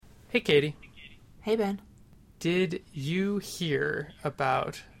Hey, Katie. Hey, Ben. Did you hear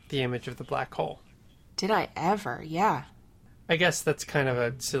about the image of the black hole? Did I ever? Yeah. I guess that's kind of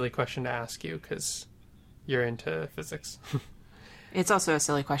a silly question to ask you because you're into physics. It's also a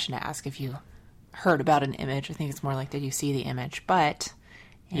silly question to ask if you heard about an image. I think it's more like, did you see the image? But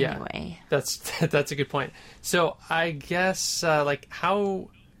anyway. Yeah, that's a good point. So I guess, how'd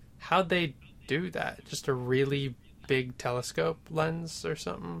they do that? Just a really big telescope lens or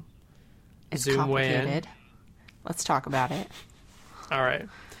something? It's Zoom complicated. way in? Let's talk about it. All right.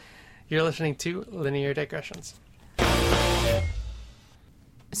 You're listening to Linear Digressions.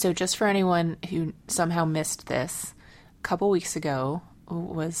 So just for anyone who somehow missed this, a couple weeks ago,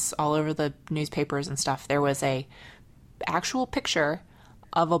 was all over the newspapers and stuff, there was a actual picture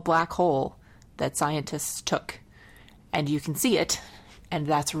of a black hole that scientists took. And you can see it, and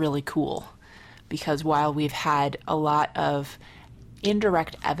that's really cool. Because while we've had a lot of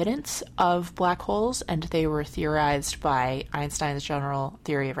indirect evidence of black holes, and they were theorized by Einstein's general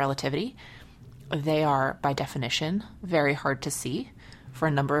theory of relativity, they are, by definition, very hard to see for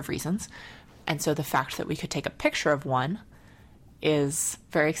a number of reasons. And so the fact that we could take a picture of one is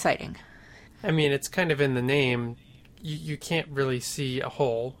very exciting. I mean, it's kind of in the name. You can't really see a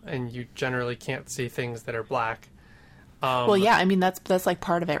hole, and you generally can't see things that are black. Well, yeah, I mean, that's like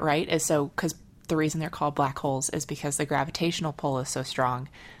part of it, right? Is so, because the reason they're called black holes is because the gravitational pull is so strong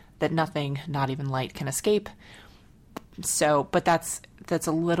that nothing, not even light, can escape. So, but that's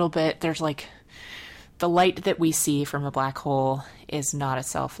a little bit, there's like, the light that we see from a black hole is not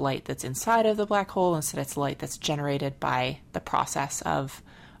itself light that's inside of the black hole. Instead, it's light that's generated by the process of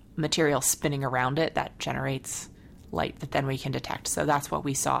material spinning around it that generates light that then we can detect. So that's what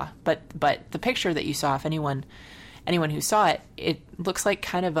we saw. But the picture that you saw, if anyone who saw it, it looks like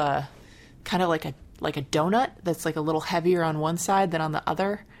kind of like a donut that's like a little heavier on one side than on the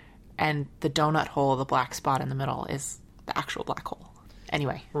other, and the donut hole, the black spot in the middle, is the actual black hole.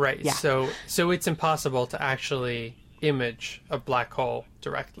 Anyway. Right. Yeah. So it's impossible to actually image a black hole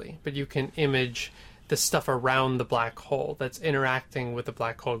directly, but you can image the stuff around the black hole that's interacting with the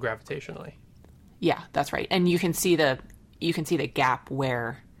black hole gravitationally. Yeah, that's right. And you can see the gap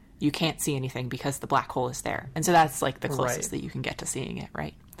where you can't see anything because the black hole is there. And so that's like the closest that you can get to seeing it,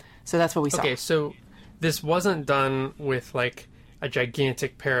 right? So that's what we saw. Okay, so this wasn't done with like a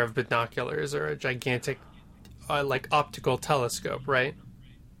gigantic pair of binoculars or a gigantic optical telescope, right?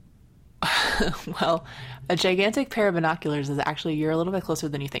 Well, a gigantic pair of binoculars is actually, you're a little bit closer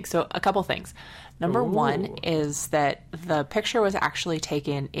than you think. So a couple things. Number one is that the picture was actually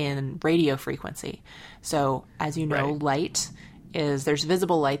taken in radio frequency. So as you know, light there's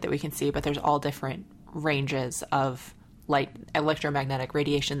visible light that we can see, but there's all different ranges of light, electromagnetic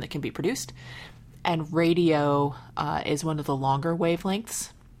radiation that can be produced. And radio is one of the longer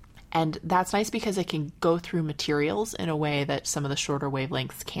wavelengths. And that's nice because it can go through materials in a way that some of the shorter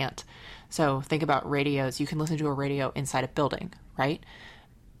wavelengths can't. So think about radios. You can listen to a radio inside a building, right?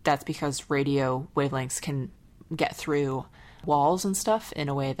 That's because radio wavelengths can get through walls and stuff in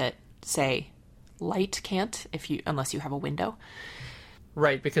a way that, say, light can't unless you have a window.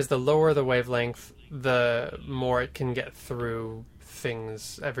 Right, because the lower the wavelength, the more it can get through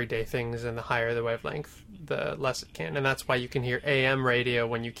things, everyday things, and the higher the wavelength, the less it can. And that's why you can hear AM radio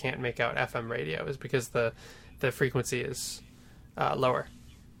when you can't make out FM radio, is because the frequency is lower.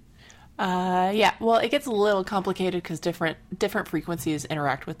 Yeah, well, it gets a little complicated because different frequencies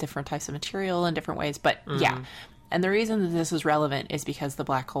interact with different types of material in different ways. But yeah, and the reason that this is relevant is because the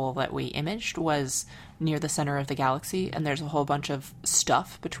black hole that we imaged was near the center of the galaxy, and there's a whole bunch of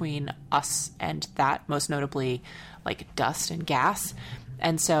stuff between us and that, most notably like dust and gas.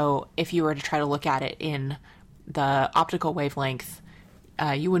 And so if you were to try to look at it in the optical wavelength,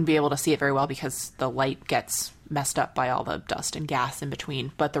 you wouldn't be able to see it very well because the light gets messed up by all the dust and gas in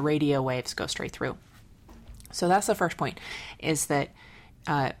between, but the radio waves go straight through. So that's the first point, is that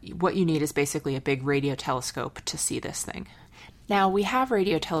what you need is basically a big radio telescope to see this thing. Now, we have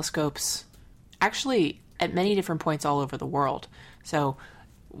radio telescopes actually at many different points all over the world. So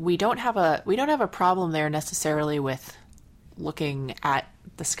we don't have a problem there necessarily with looking at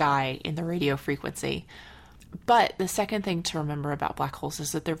the sky in the radio frequency. But the second thing to remember about black holes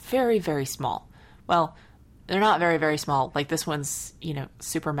is that they're very, very small. Well, they're not very, very small. Like this one's,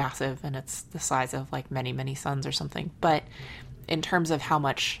 super massive, and it's the size of like many, many suns or something. But in terms of how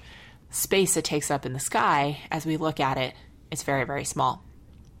much space it takes up in the sky, as we look at it, it's very, very small.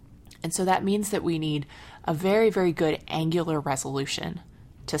 And so that means that we need a very, very good angular resolution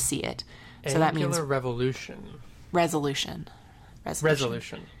to see it. So that means resolution. Resolution.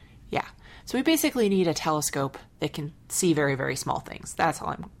 Resolution. Yeah. So we basically need a telescope that can see very, very small things. That's all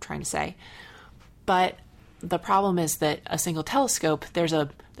I'm trying to say. But the problem is that a single telescope, there's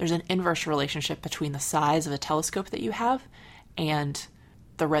an inverse relationship between the size of a telescope that you have and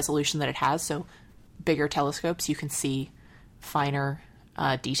the resolution that it has. So bigger telescopes, you can see finer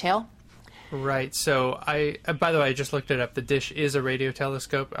detail. Right. So by the way, I just looked it up. The dish is a radio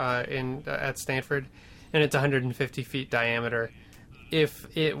telescope at Stanford, and it's 150 feet diameter. If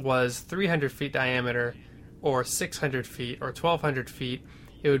it was 300 feet diameter, or 600 feet, or 1,200 feet,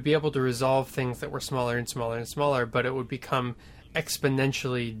 it would be able to resolve things that were smaller and smaller and smaller, but it would become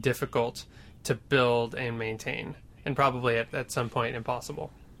exponentially difficult to build and maintain, and probably at some point impossible.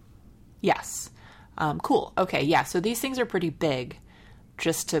 Yes. Cool. Okay, yeah, so these things are pretty big,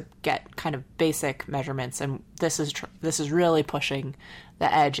 just to get kind of basic measurements, and this is really pushing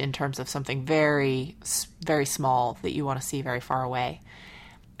the edge in terms of something very, very small that you want to see very far away.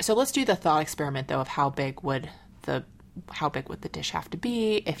 So let's do the thought experiment, though, of how big would the dish have to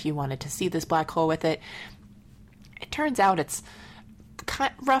be if you wanted to see this black hole with it. It turns out it's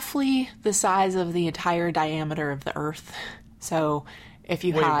roughly the size of the entire diameter of the Earth. So if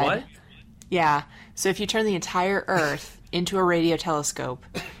you had... what? Yeah. So if you turn the entire Earth into a radio telescope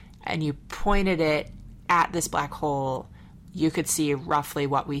and you pointed it at this black hole, you could see roughly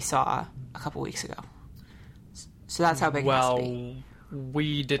what we saw a couple weeks ago. So that's how big it has to be.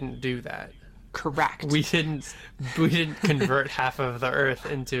 We didn't do that. Correct. We didn't convert half of the Earth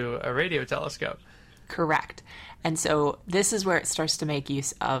into a radio telescope. Correct. And so this is where it starts to make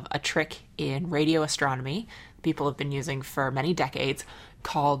use of a trick in radio astronomy people have been using for many decades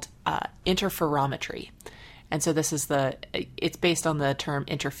called interferometry. And so it's based on the term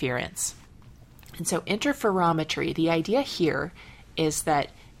interference. And so interferometry, the idea here is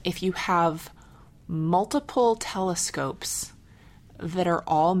that if you have multiple telescopes that are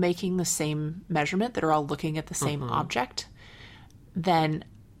all making the same measurement, that are all looking at the same object, then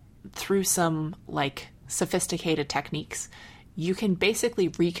through some sophisticated techniques, you can basically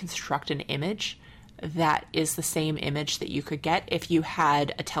reconstruct an image that is the same image that you could get if you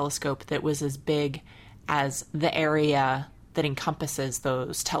had a telescope that was as big as the area that encompasses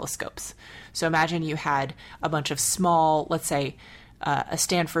those telescopes. So imagine you had a bunch of small, let's say, a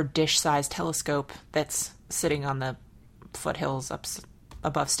Stanford dish-sized telescope that's sitting on the foothills up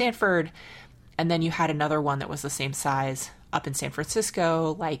above Stanford, and then you had another one that was the same size up in San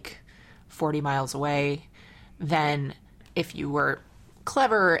Francisco, 40 miles away. Then if you were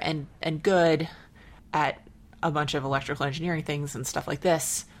clever and good at a bunch of electrical engineering things and stuff like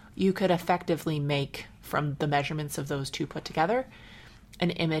this, you could effectively make, from the measurements of those two put together,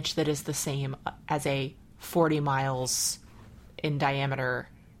 an image that is the same as a 40 miles in diameter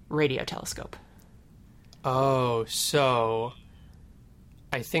radio telescope. Oh, so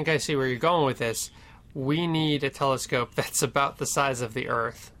I think I see where you're going with this. We need a telescope that's about the size of the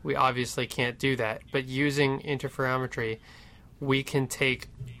Earth. We obviously can't do that, but using interferometry, we can take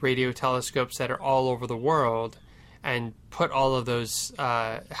radio telescopes that are all over the world and put all of those,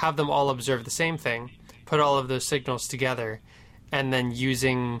 have them all observe the same thing, put all of those signals together, and then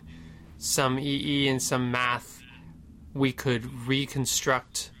using some EE and some math, we could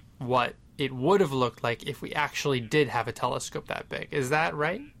reconstruct what it would have looked like if we actually did have a telescope that big. Is that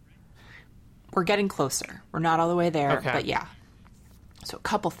right? We're getting closer. We're not all the way there, okay. But yeah. So a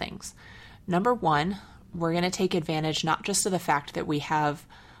couple things. Number one, we're going to take advantage not just of the fact that we have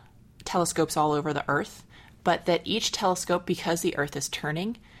telescopes all over the Earth, but that each telescope, because the Earth is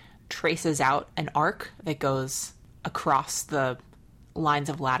turning, traces out an arc that goes across the lines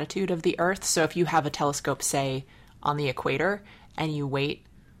of latitude of the Earth. So if you have a telescope, say, on the equator, and you wait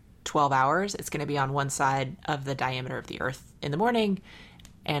 12 hours, it's going to be on one side of the diameter of the Earth in the morning,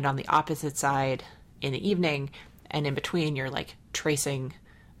 and on the opposite side in the evening, and in between you're tracing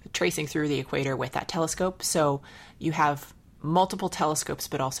through the equator with that telescope. So you have multiple telescopes,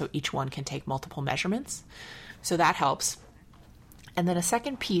 but also each one can take multiple measurements. So that helps. And then a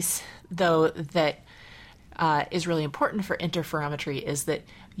second piece, though, that is really important for interferometry is that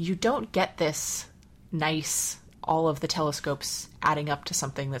you don't get this nice, all of the telescopes adding up to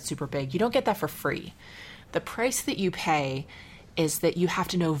something that's super big. You don't get that for free. The price that you pay is that you have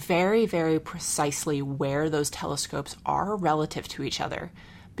to know very, very precisely where those telescopes are relative to each other,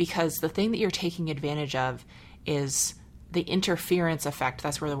 because the thing that you're taking advantage of is the interference effect.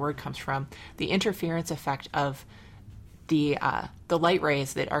 That's where the word comes from. The interference effect of the light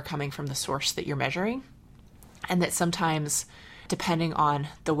rays that are coming from the source that you're measuring, and that sometimes, depending on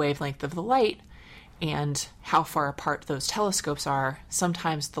the wavelength of the light and how far apart those telescopes are,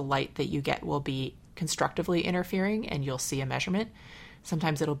 sometimes the light that you get will be constructively interfering and you'll see a measurement.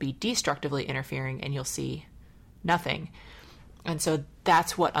 Sometimes it'll be destructively interfering and you'll see nothing. And so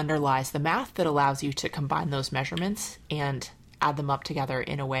that's what underlies the math that allows you to combine those measurements and add them up together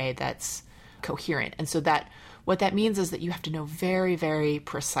in a way that's coherent. And so that what that means is that you have to know very, very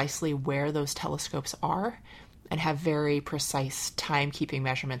precisely where those telescopes are and have very precise timekeeping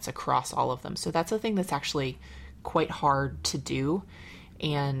measurements across all of them. So that's a thing that's actually quite hard to do.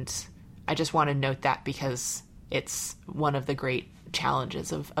 And I just want to note that because it's one of the great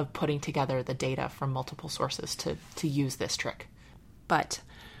challenges of putting together the data from multiple sources to use this trick. But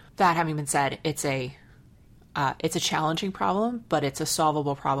that having been said, it's a challenging problem, but it's a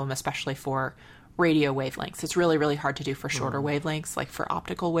solvable problem, especially for radio wavelengths. It's really, really hard to do for shorter wavelengths, like for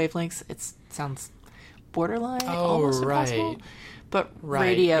optical wavelengths. It sounds borderline, almost impossible. But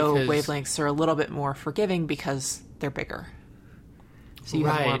radio wavelengths are a little bit more forgiving because they're bigger. So you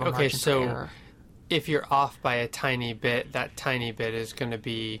have more of a margin for error. If you're off by a tiny bit, that tiny bit is going to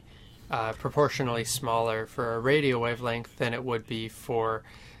be proportionally smaller for a radio wavelength than it would be for,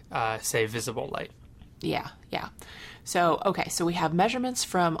 say, visible light. Yeah. So we have measurements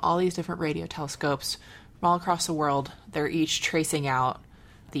from all these different radio telescopes from all across the world. They're each tracing out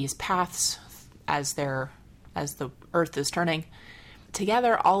these paths as the Earth is turning.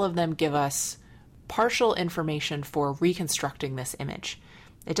 Together, all of them give us partial information for reconstructing this image.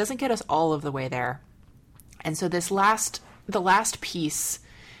 It doesn't get us all of the way there. And so the last piece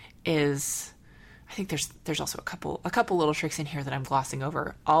is, I think there's also a couple little tricks in here that I'm glossing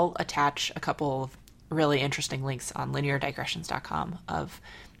over. I'll attach a couple of really interesting links on lineardigressions.com of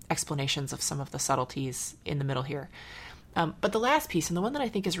explanations of some of the subtleties in the middle here. But the last piece, and the one that I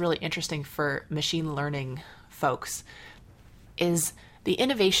think is really interesting for machine learning folks, is the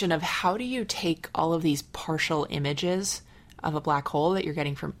innovation of how do you take all of these partial images of a black hole that you're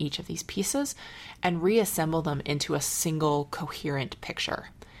getting from each of these pieces and reassemble them into a single coherent picture.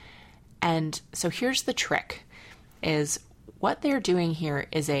 And so here's the trick, is what they're doing here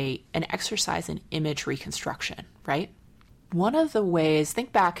is an exercise in image reconstruction, right? One of the ways,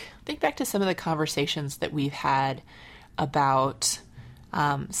 think back to some of the conversations that we've had about,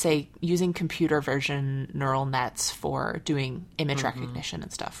 say, using computer vision neural nets for doing image recognition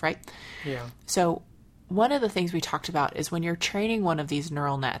and stuff, right? Yeah. So one of the things we talked about is when you're training one of these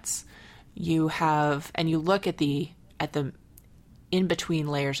neural nets, you look at the in-between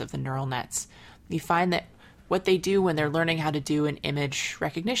layers of the neural nets, you find that what they do when they're learning how to do an image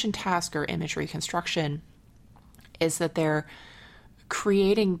recognition task or image reconstruction is that they're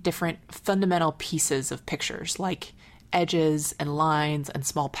creating different fundamental pieces of pictures, like edges and lines and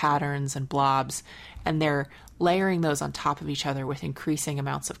small patterns and blobs, and they're layering those on top of each other with increasing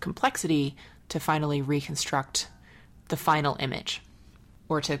amounts of complexity to finally reconstruct the final image,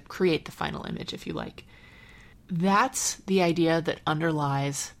 or to create the final image, if you like. That's the idea that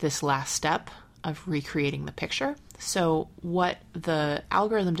underlies this last step of recreating the picture. So what the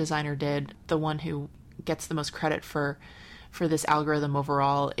algorithm designer did, the one who gets the most credit for this algorithm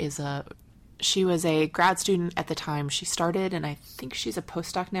overall, she was a grad student at the time she started, and I think she's a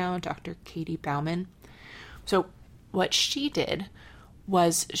postdoc now, Dr. Katie Bauman. So what she did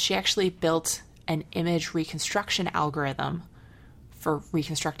was she actually built an image reconstruction algorithm for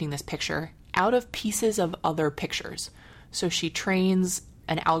reconstructing this picture out of pieces of other pictures. So she trains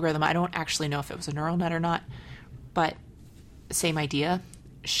an algorithm. I don't actually know if it was a neural net or not, but same idea.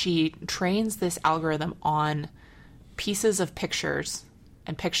 She trains this algorithm on pieces of pictures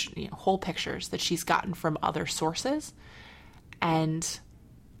and whole pictures that she's gotten from other sources, and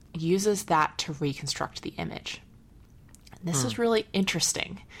uses that to reconstruct the image. And this is really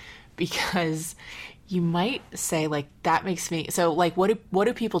interesting because you might say, like, that makes me, so like, what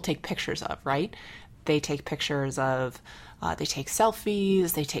do people take pictures of, right? They take pictures of, they take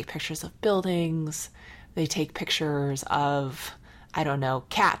selfies, they take pictures of buildings, they take pictures of, I don't know,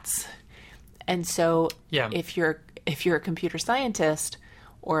 cats. And so if you're a computer scientist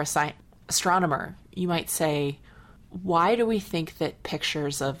or astronomer, you might say, why do we think that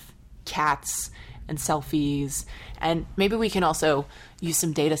pictures of cats and selfies, and maybe we can also use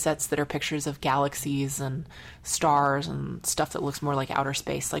some data sets that are pictures of galaxies and stars and stuff that looks more like outer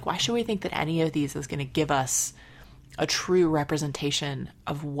space. Like, why should we think that any of these is going to give us a true representation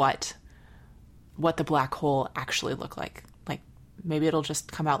of what the black hole actually looked like? Like, maybe it'll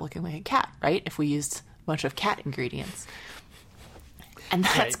just come out looking like a cat, right? If we used a bunch of cat ingredients. And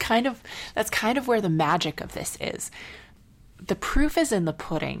that's kind of where the magic of this is. The proof is in the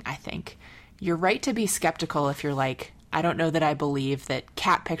pudding, I think. You're right to be skeptical if you're like, I don't know that I believe that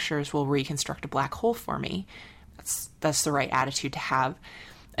cat pictures will reconstruct a black hole for me. That's the right attitude to have.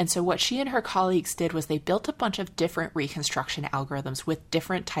 And so what she and her colleagues did was they built a bunch of different reconstruction algorithms with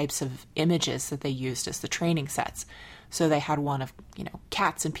different types of images that they used as the training sets. So they had one of,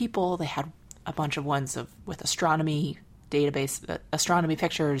 cats and people. They had a bunch of ones with astronomy database, astronomy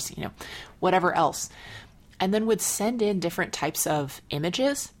pictures, whatever else. And then would send in different types of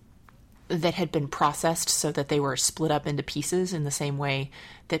images that had been processed so that they were split up into pieces in the same way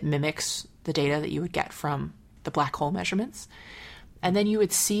that mimics the data that you would get from the black hole measurements. And then you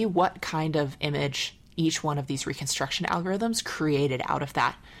would see what kind of image each one of these reconstruction algorithms created out of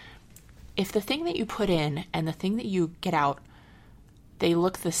that. If the thing that you put in and the thing that you get out, they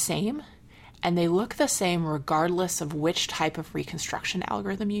look the same, and they look the same regardless of which type of reconstruction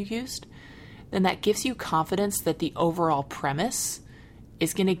algorithm you used, then that gives you confidence that the overall premise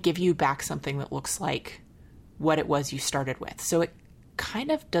is going to give you back something that looks like what it was you started with. So it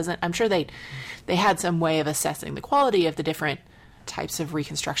kind of doesn't, I'm sure they had some way of assessing the quality of the different types of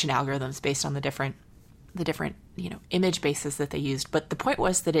reconstruction algorithms based on the different image bases that they used. But the point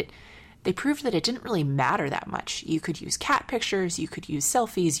was that they proved that it didn't really matter that much. You could use cat pictures, you could use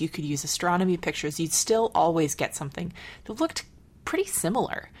selfies, you could use astronomy pictures. You'd still always get something that looked pretty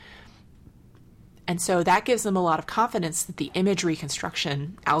similar. And so that gives them a lot of confidence that the image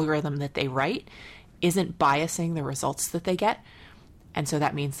reconstruction algorithm that they write isn't biasing the results that they get. And so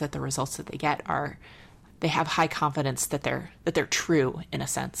that means that the results that they get they have high confidence that they're true in a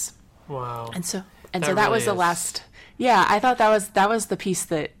sense. Wow. And so that was the last. Yeah, I thought that was the piece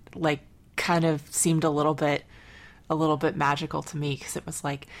that kind of seemed a little bit magical to me, because it was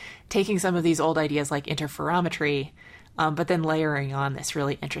like taking some of these old ideas like interferometry, but then layering on this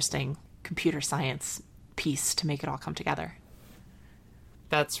really interesting computer science piece to make it all come together.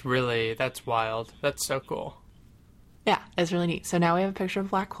 That's wild. That's so cool. Yeah, it's really neat. So now we have a picture of a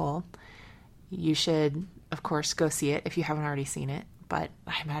black hole. You should, of course, go see it if you haven't already seen it, but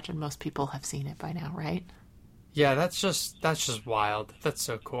I imagine most people have seen it by now, right? Yeah, that's just wild. That's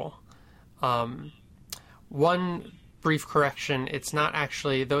so cool. One brief correction, it's not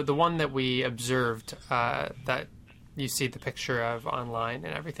actually the one that we observed that you see the picture of online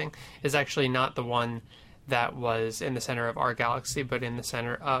and everything is actually not the one that was in the center of our galaxy, but in the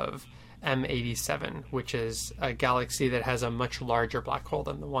center of M87, which is a galaxy that has a much larger black hole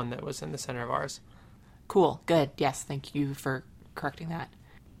than the one that was in the center of ours. Cool. Good. Yes. Thank you for correcting that.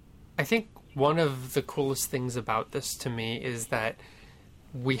 I think one of the coolest things about this to me is that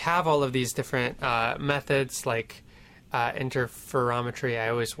we have all of these different methods like interferometry. I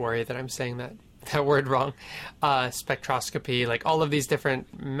always worry that I'm saying that word wrong. Spectroscopy, like all of these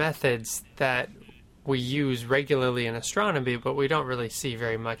different methods that we use regularly in astronomy, but we don't really see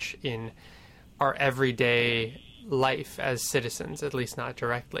very much in our everyday life as citizens, at least not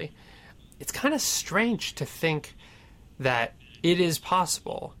directly. It's kind of strange to think that it is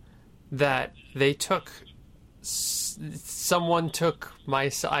possible that someone took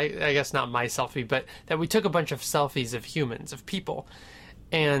I guess not my selfie, but that we took a bunch of selfies of humans, of people,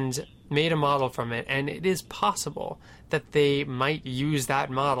 and made a model from it, and it is possible that they might use that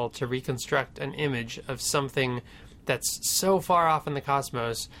model to reconstruct an image of something that's so far off in the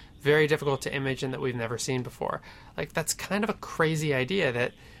cosmos, very difficult to image and that we've never seen before. Like, that's kind of a crazy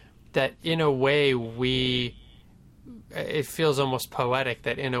idea that in a way it feels almost poetic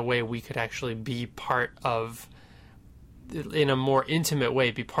that in a way we could actually be part of, in a more intimate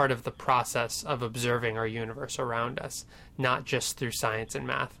way, be part of the process of observing our universe around us, not just through science and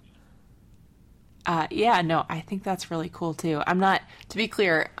math. I think that's really cool too. To be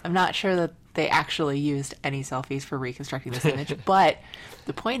clear, I'm not sure that they actually used any selfies for reconstructing this image, but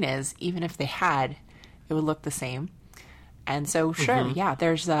the point is, even if they had, it would look the same. And so, sure, yeah,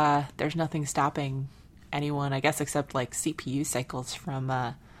 there's nothing stopping anyone, I guess, except like CPU cycles from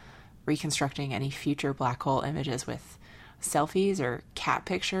reconstructing any future black hole images with selfies or cat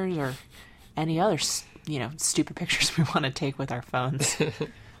pictures or any other, stupid pictures we want to take with our phones.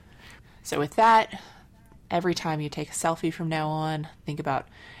 So with that, every time you take a selfie from now on, think about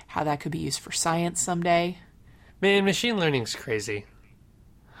how that could be used for science someday. Man, machine learning's crazy.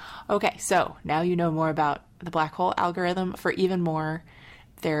 Okay, so now you know more about the black hole algorithm. For even more,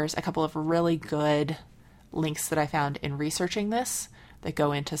 there's a couple of really good links that I found in researching this that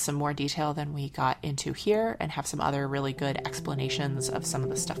go into some more detail than we got into here and have some other really good explanations of some of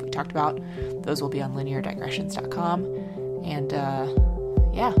the stuff we talked about. Those will be on lineardigressions.com. And,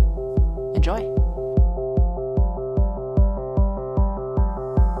 enjoy.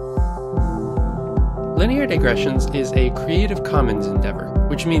 Linear Digressions is a Creative Commons endeavor,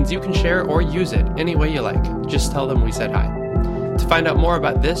 which means you can share or use it any way you like. Just tell them we said hi. To find out more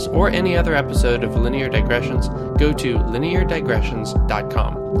about this or any other episode of Linear Digressions, go to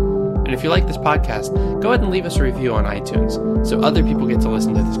lineardigressions.com. And if you like this podcast, go ahead and leave us a review on iTunes so other people get to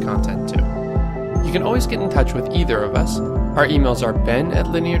listen to this content too. You can always get in touch with either of us. Our emails are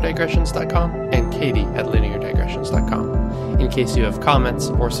ben@lineardigressions.com and katie@lineardigressions.com in case you have comments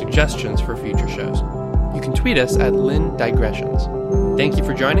or suggestions for future shows. You can tweet us at lindigressions. Thank you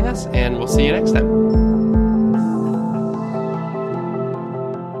for joining us, and we'll see you next time.